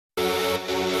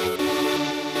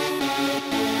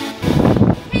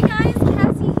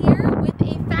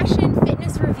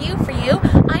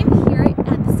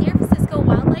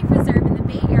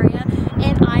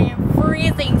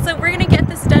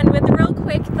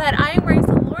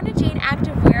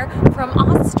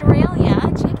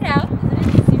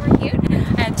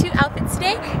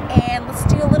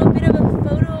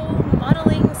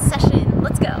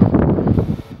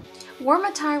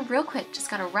time real quick, just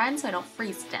gotta run so I don't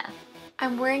freeze to death.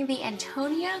 I'm wearing the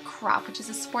Antonia crop, which is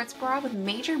a sports bra with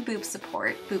major boob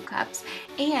support, boob cups,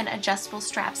 and adjustable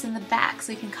straps in the back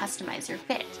so you can customize your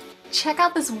fit. Check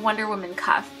out this Wonder Woman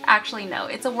cuff. Actually no,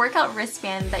 it's a workout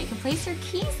wristband that you can place your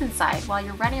keys inside while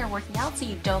you're running or working out so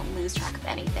you don't lose track of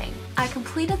anything. I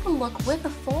completed the look with a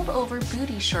fold over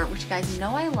booty short, which you guys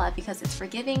know I love because it's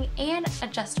forgiving and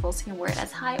adjustable so you can wear it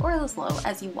as high or as low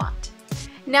as you want.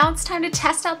 Now it's time to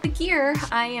test out the gear.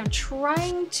 I am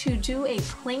trying to do a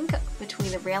plank between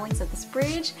the railings of this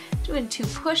bridge, doing 2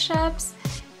 push-ups,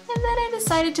 and then I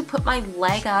decided to put my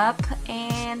leg up,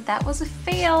 and that was a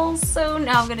fail. So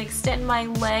now I'm gonna extend my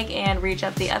leg and reach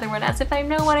up the other one as if I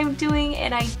know what I'm doing,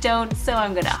 and I don't, so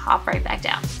I'm gonna hop right back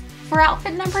down. For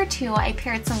outfit number 2, I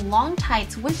paired some long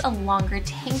tights with a longer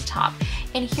tank top.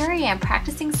 And here I am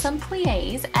practicing some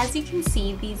plies. As you can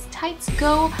see, these tights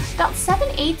go about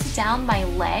 7/8 down my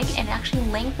leg and actually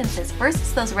lengthens this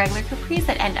versus those regular capris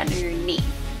that end under your knee.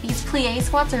 These plie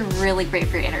squats are really great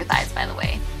for your inner thighs, by the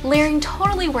way. Layering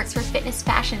totally works for fitness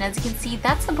fashion. As you can see,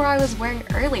 that's the bra I was wearing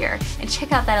earlier. And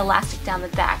check out that elastic down the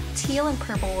back. Teal and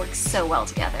purple work so well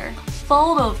together.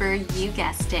 Fold over, you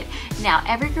guessed it. Now,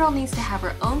 every girl needs to have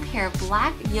her own pair of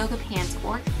black yoga pants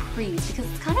or capris because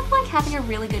it's kind of like having a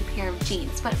really good pair of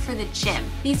jeans, but for the gym.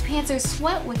 These pants are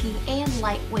sweat wicking and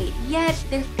lightweight, yet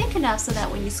they're thick enough so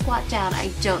that when you squat down,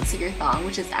 I don't see your thong,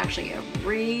 which is actually a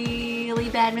really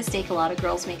bad mistake a lot of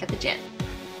girls make at the gym.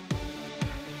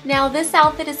 Now this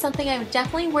outfit is something I would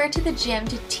definitely wear to the gym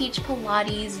to teach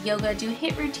Pilates, yoga, do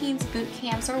HIIT routines, boot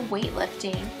camps, or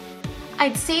weightlifting.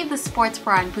 I'd save the sports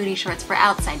bra and booty shorts for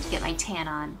outside to get my tan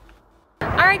on.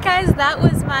 Alright guys, that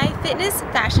was my fitness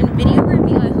fashion video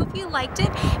review. I hope you liked it.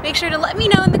 Make sure to let me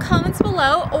know in the comments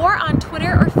below or on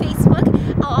Twitter or Facebook.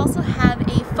 I'll also have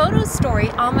a photo story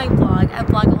on my blog at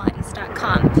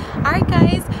blogalates.com. Alright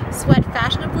guys, sweat fast.